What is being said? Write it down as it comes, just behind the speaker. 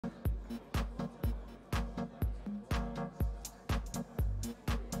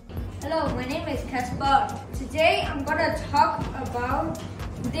Hello, my name is Casper. Today I'm gonna talk about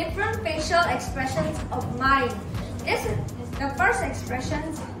different facial expressions of mine. The first expression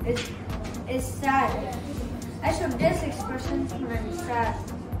is sad. I show this expression when I'm sad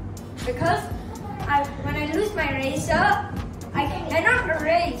because when I lose my razor, I cannot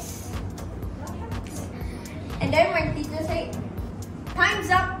erase. And then my teacher say,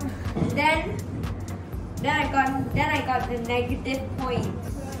 "Time's up." Then I got the negative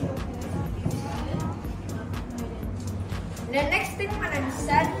points. The next thing when I'm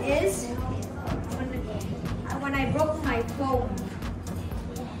sad is when I broke my phone.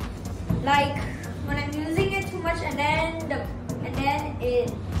 Like when I'm using it too much and then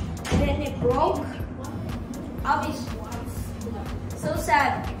it broke. I'll be so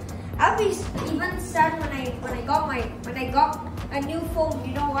sad. I'll be even sad when I got a new phone.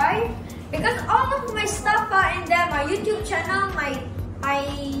 You know why? Because all of my stuff are in there. My YouTube channel, my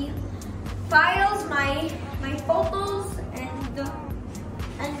files, my photos,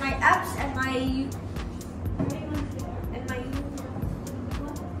 and my apps, and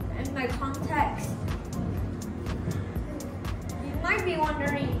my contacts. You might be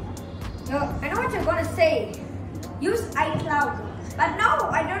wondering, I know what you're gonna say. Use iCloud. But no,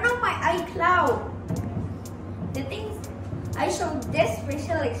 I don't know my iCloud. The things I show this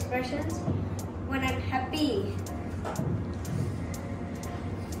facial expressions when I'm happy.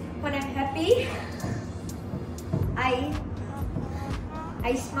 When I'm happy,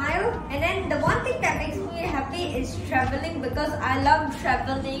 I smile, and then the one thing that makes me happy is traveling because I love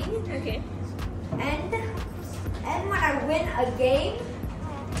traveling. Okay. And when I win a game,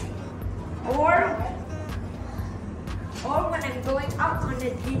 or when I'm going out on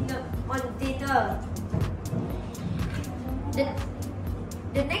dinner.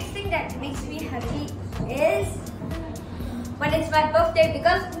 The next thing that makes me happy is when it's my birthday,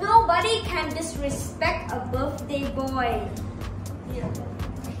 because nobody can disrespect a birthday boy. Yeah.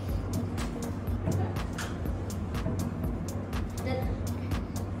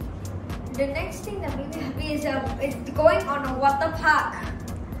 The next thing that makes me happy is going on a water park.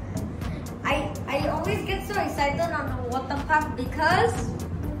 I always get so excited on a water park because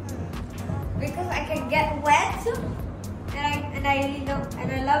I can get wet, and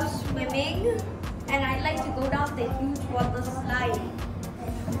I love swimming, and I like to go down the huge water slide.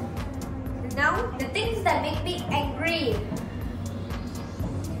 Now the things that make me angry.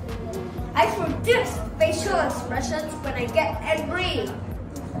 I produce facial expressions when I get angry.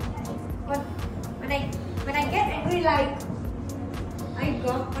 When I get angry, like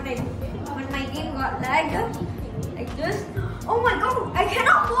when my game got lag, like this. Oh my god, I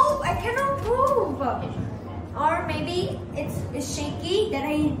cannot move. Or maybe it's shaky that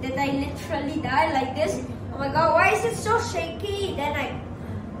I literally die like this. Oh my god, why is it so shaky? Then I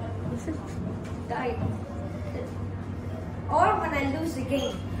die. Or when I lose the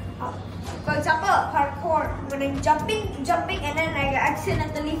game. For example, parkour. When I'm jumping, and then I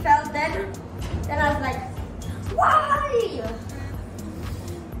accidentally fell, then I was like, why?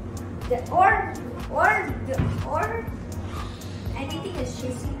 Or anything is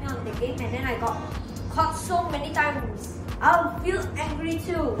chasing me on the game, and then I got caught so many times. I'll feel angry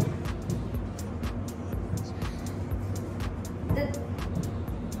too.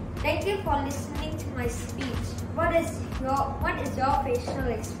 Thank you for listening to my speech. What is your facial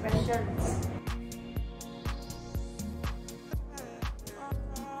expressions?